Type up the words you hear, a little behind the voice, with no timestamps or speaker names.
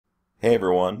Hey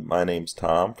everyone, my name's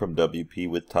Tom from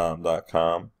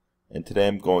WPWithTom.com, and today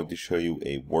I'm going to show you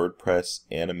a WordPress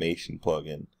animation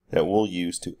plugin that we'll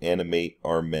use to animate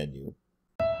our menu.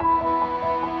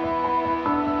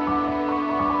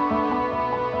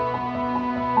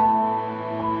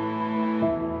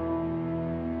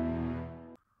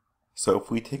 So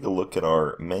if we take a look at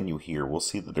our menu here, we'll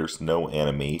see that there's no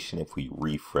animation if we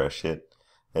refresh it,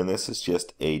 and this is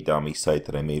just a dummy site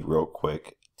that I made real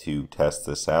quick to test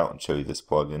this out and show you this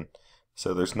plugin.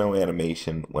 So there's no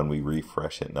animation when we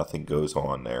refresh it, nothing goes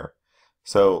on there.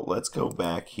 So let's go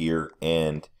back here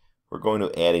and we're going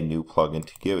to add a new plugin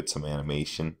to give it some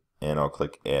animation, and I'll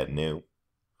click add new.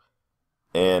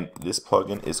 And this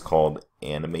plugin is called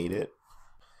Animate It.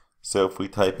 So if we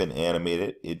type in Animate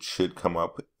It, it should come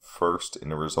up first in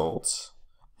the results,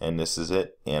 and this is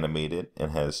it, Animate It,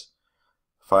 and has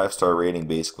 5-star rating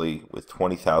basically with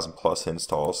 20,000 plus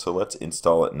installs. So let's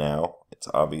install it now. It's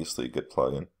obviously a good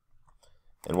plugin,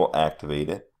 and we'll activate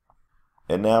it.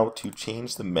 And now to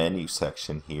change the menu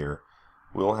section here,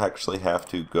 we'll actually have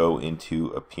to go into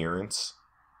Appearance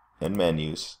and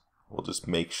Menus. We'll just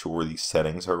make sure these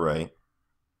settings are right,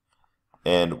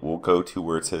 and we'll go to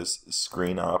where it says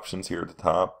Screen Options here at the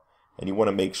top, and you want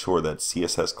to make sure that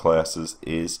CSS Classes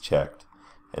is checked,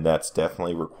 and that's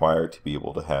definitely required to be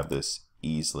able to have this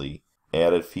easily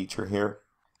added feature here.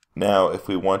 Now if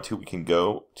we want to, we can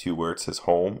go to where it says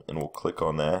Home and we'll click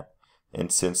on that,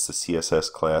 and since the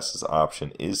CSS Classes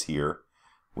option is here,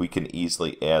 we can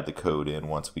easily add the code in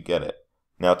once we get it.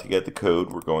 Now to get the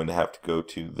code, we're going to have to go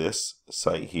to this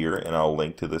site here, and I'll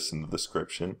link to this in the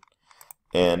description,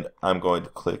 and I'm going to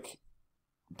click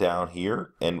down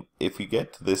here, and if we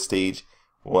get to this stage,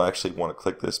 we'll actually want to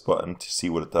click this button to see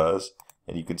what it does,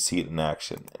 and you can see it in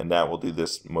action, and that will do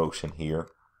this motion here.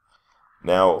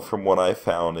 Now from what I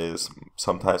found is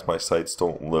sometimes my sites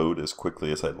don't load as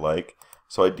quickly as I'd like,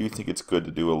 so I do think it's good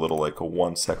to do a little like a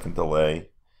 1-second delay,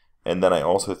 and then I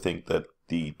also think that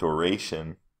the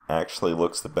duration actually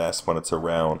looks the best when it's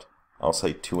around, I'll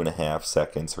say 2.5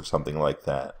 seconds or something like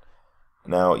that.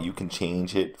 Now you can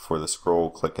change it for the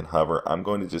scroll, click, and hover. I'm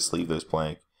going to just leave those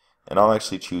blank, and I'll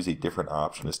actually choose a different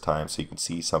option this time so you can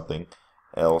see something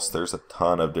else. There's a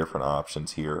ton of different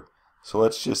options here, so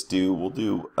let's just we'll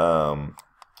do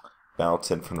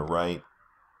bounce in from the right,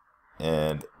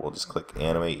 and we'll just click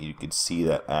animate. You can see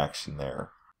that action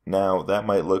there. Now that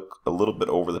might look a little bit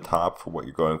over the top for what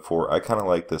you're going for. I kind of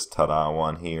like this ta-da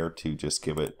one here to just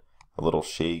give it a little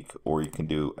shake, or you can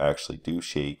actually do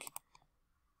shake,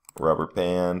 rubber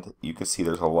band. You can see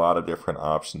there's a lot of different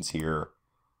options here.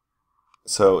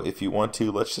 So if you want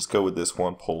to, let's just go with this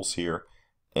one, pulse here.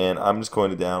 And I'm just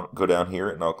going to go down here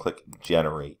and I'll click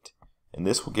generate. And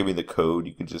this will give me the code.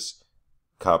 You can just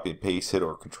copy and paste it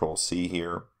or Control C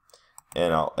here.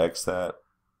 And I'll X that.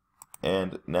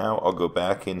 And now I'll go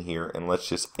back in here and let's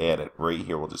just add it right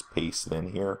here. We'll just paste it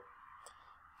in here.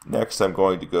 Next I'm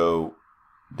going to go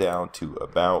down to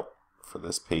About for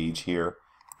this page here.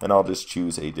 And I'll just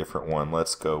choose a different one.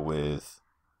 Let's go with,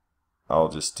 I'll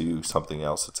just do something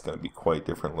else that's going to be quite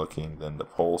different looking than the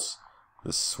pulse.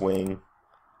 The swing.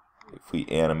 If we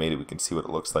animate it, we can see what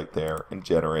it looks like there, and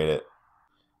generate it.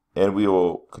 And we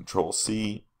will Control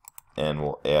C, and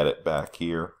we'll add it back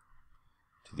here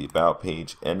to the About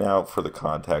page. And now for the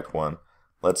contact one,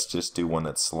 let's just do one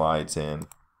that slides in.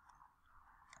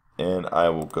 And I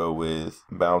will go with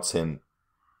bounce in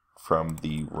from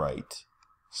the right.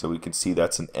 So we can see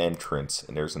that's an entrance,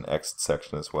 and there's an exit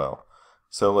section as well.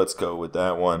 So let's go with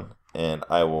that one, and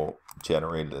I will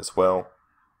generate it as well.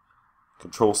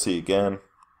 Control C again.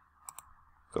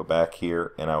 Go back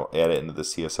here and I'll add it into the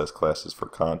CSS Classes for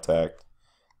contact.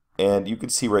 And you can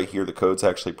see right here the code's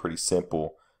actually pretty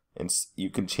simple, and you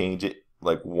can change it.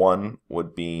 Like 1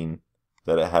 would mean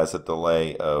that it has a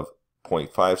delay of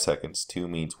 0.5 seconds, 2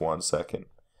 means 1 second.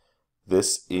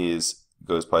 This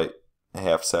goes by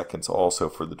half seconds also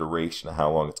for the duration of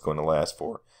how long it's going to last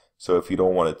for. So if you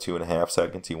don't want it 2.5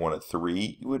 seconds, you want it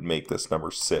 3, you would make this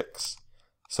number 6.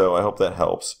 So I hope that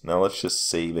helps. Now let's just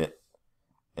save it.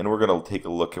 And we're going to take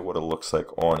a look at what it looks like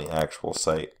on the actual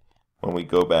site when we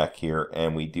go back here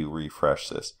and we do refresh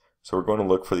this. So we're going to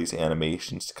look for these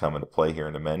animations to come into play here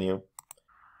in the menu.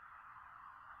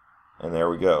 And there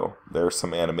we go. There's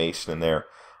some animation in there.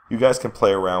 You guys can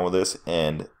play around with this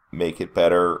and make it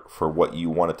better for what you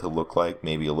want it to look like.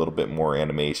 Maybe a little bit more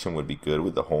animation would be good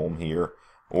with the home here.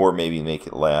 Or maybe make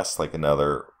it last like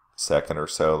another second or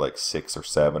so, like 6 or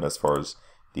 7 as far as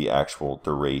the actual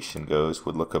duration goes,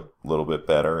 would look a little bit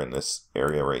better in this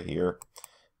area right here.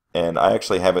 And I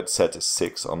actually have it set to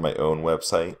 6 on my own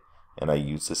website, and I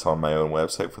use this on my own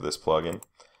website for this plugin.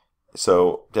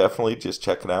 So definitely just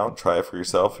check it out and try it for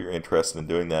yourself if you're interested in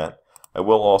doing that. I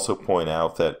will also point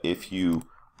out that if you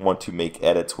want to make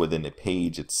edits within the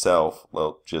page itself,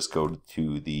 well, just go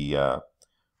to the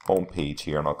home page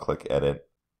here and I'll click edit.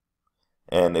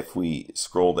 And if we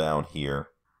scroll down here,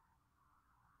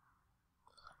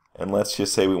 and let's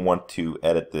just say we want to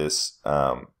edit this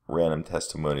random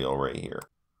testimonial right here.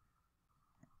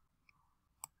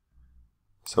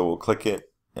 So we'll click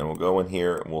it and we'll go in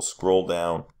here and we'll scroll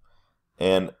down.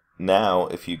 And now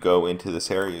if you go into this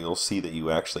area, you'll see that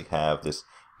you actually have this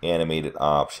animated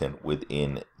option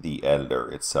within the editor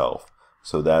itself.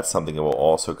 So that's something that will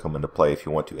also come into play if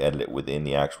you want to edit it within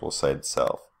the actual site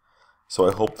itself. So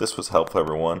I hope this was helpful,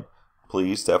 everyone.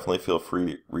 Please definitely feel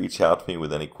free to reach out to me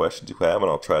with any questions you have and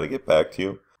I'll try to get back to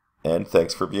you. And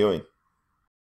thanks for viewing.